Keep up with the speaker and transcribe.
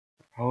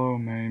Hello,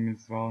 my name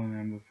is Val and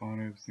I'm the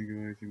founder of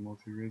Singularity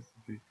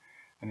Multiversity,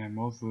 and I'm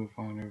also the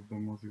founder of the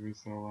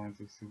Multiversal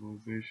Alliance of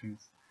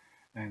Civilizations.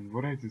 And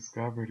what I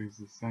discovered is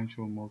the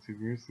Central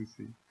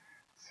Multiversity.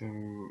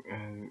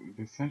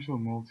 The Central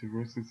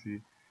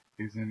Multiversity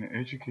is an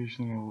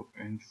educational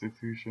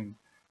institution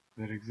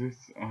that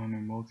exists on a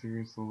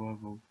multiversal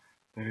level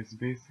that is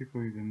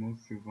basically the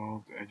most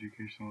evolved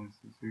educational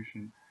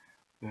institution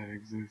that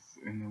exists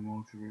in the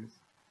multiverse.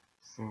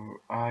 So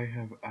I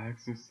have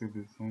access to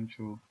the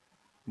Central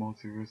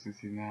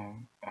Multiversity now.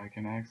 I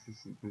can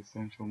access the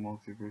Central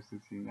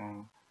Multiversity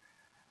now.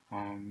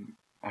 Um,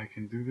 I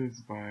can do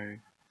this by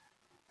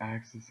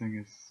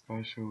accessing a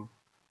special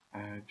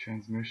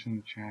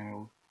transmission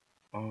channel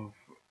of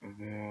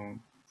the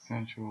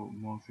Central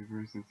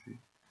Multiversity.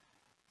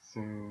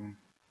 So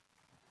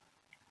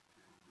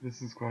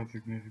this is quite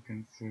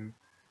significant. So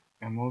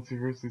a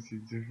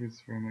multiversity differs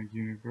from a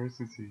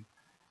university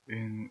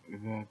in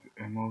that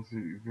a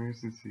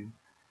multiversity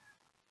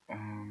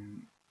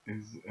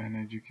is an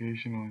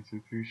educational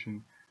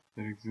institution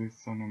that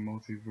exists on a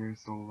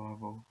multiversal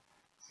level.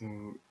 So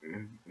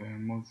a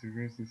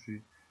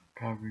multiversity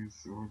covers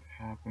what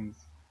happens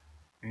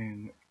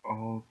in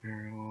all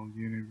parallel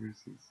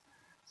universes.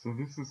 So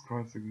this is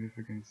quite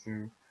significant.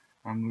 So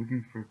I'm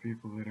looking for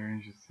people that are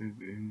interested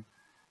in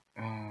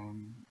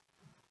um,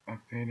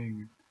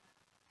 obtaining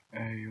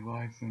a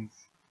license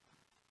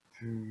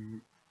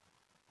to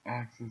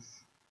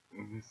access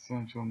the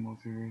Central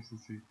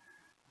Multiversity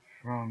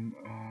from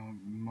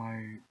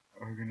my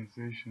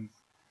organizations,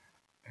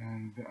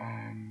 and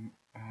I'm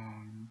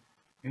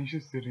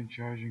interested in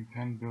charging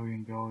 $10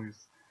 billion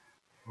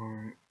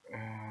for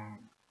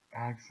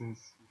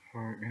access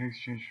in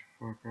exchange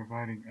for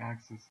providing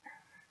access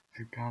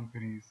to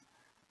companies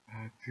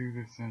to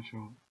the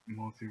Central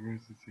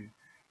Multiversity.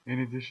 In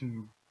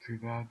addition to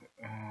that,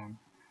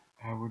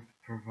 I would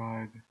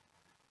provide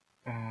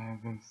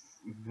the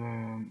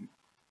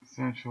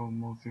Central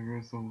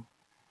Multiversal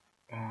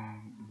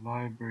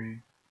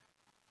library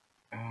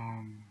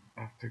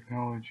of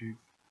technologies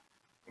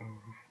uh,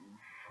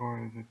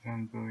 for the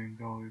 $10 billion.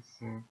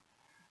 So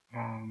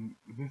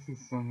this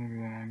is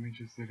something that I'm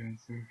interested in.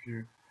 So if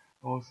you're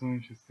also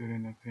interested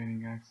in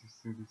obtaining access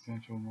to the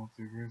Central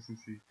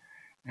Multiversity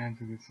and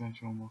to the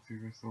Central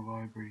Multiversal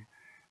Library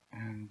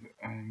and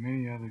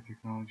many other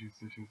technologies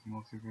such as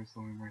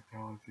multiversal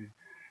immortality,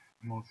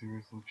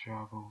 multiversal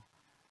travel,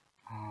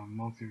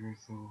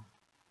 multiversal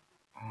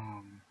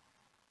um,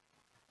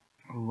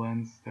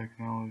 lens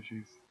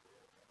technologies,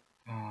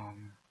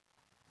 um,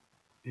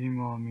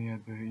 email me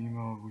at the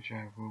email which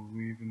I will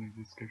leave in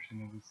the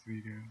description of this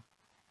video.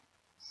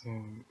 So,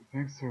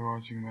 thanks for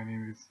watching. My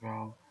name is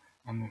Val.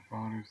 I'm the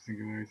founder of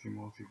Singularity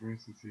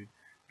Multiversity,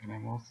 and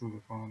I'm also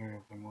the founder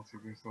of the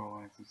Multiversal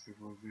Alliance of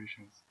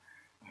Civilizations.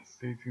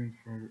 Stay tuned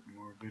for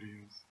more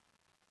videos.